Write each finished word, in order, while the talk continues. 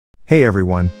Hey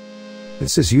everyone!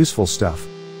 This is useful stuff.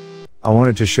 I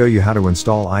wanted to show you how to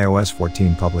install iOS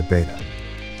 14 public beta.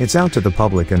 It's out to the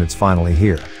public and it's finally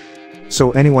here.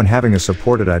 So anyone having a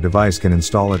supported iDevice can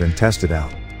install it and test it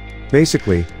out.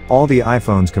 Basically, all the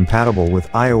iPhones compatible with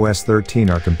iOS 13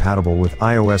 are compatible with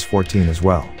iOS 14 as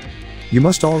well. You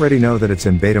must already know that it's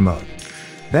in beta mode.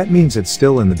 That means it's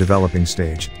still in the developing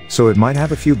stage, so it might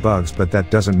have a few bugs, but that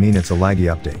doesn't mean it's a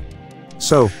laggy update.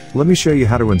 So, let me show you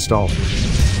how to install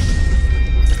it.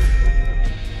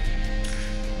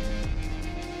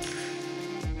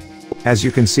 As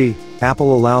you can see,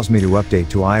 Apple allows me to update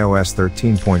to iOS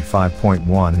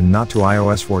 13.5.1 and not to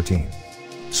iOS 14.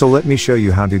 So let me show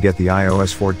you how to get the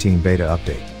iOS 14 beta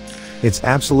update. It's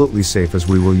absolutely safe as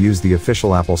we will use the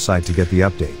official Apple site to get the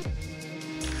update.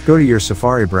 Go to your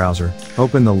Safari browser,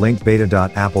 open the link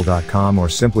beta.apple.com or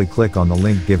simply click on the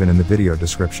link given in the video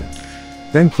description.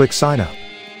 Then click Sign Up.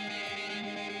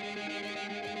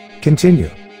 Continue.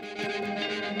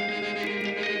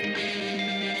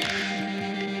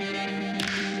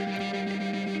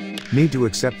 Need to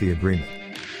accept the agreement.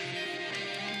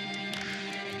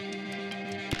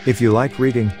 If you like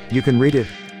reading, you can read it.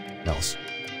 Else,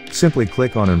 simply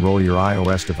click on Enroll your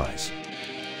iOS device.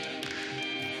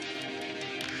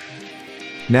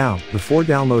 Now, before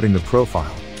downloading the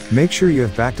profile, make sure you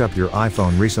have backed up your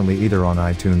iPhone recently either on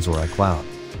iTunes or iCloud.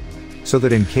 So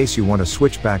that in case you want to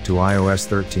switch back to iOS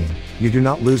 13, you do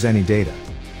not lose any data.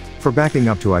 For backing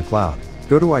up to iCloud,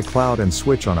 go to iCloud and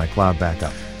switch on iCloud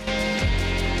Backup.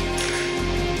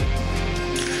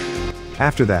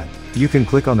 After that, you can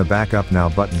click on the Backup Now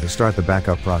button to start the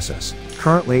backup process.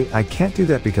 Currently, I can't do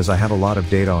that because I have a lot of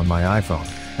data on my iPhone,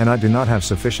 and I do not have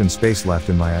sufficient space left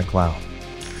in my iCloud.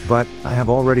 But, I have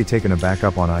already taken a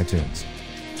backup on iTunes.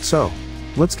 So,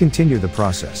 let's continue the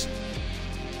process.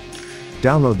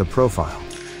 Download the profile.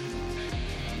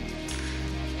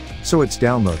 So it's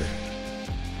downloaded.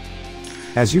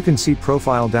 As you can see,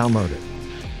 profile downloaded.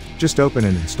 Just open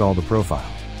and install the profile.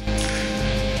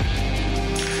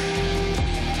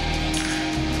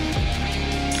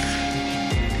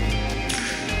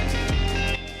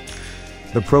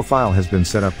 The profile has been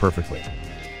set up perfectly.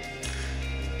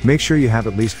 Make sure you have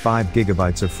at least 5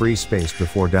 GB of free space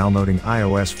before downloading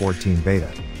iOS 14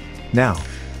 beta. Now,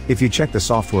 if you check the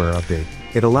software update,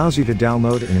 it allows you to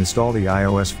download and install the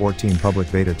iOS 14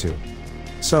 public beta too.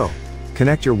 So,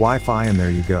 connect your Wi-Fi and there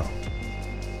you go.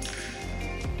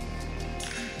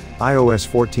 iOS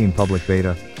 14 public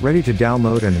beta, ready to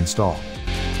download and install.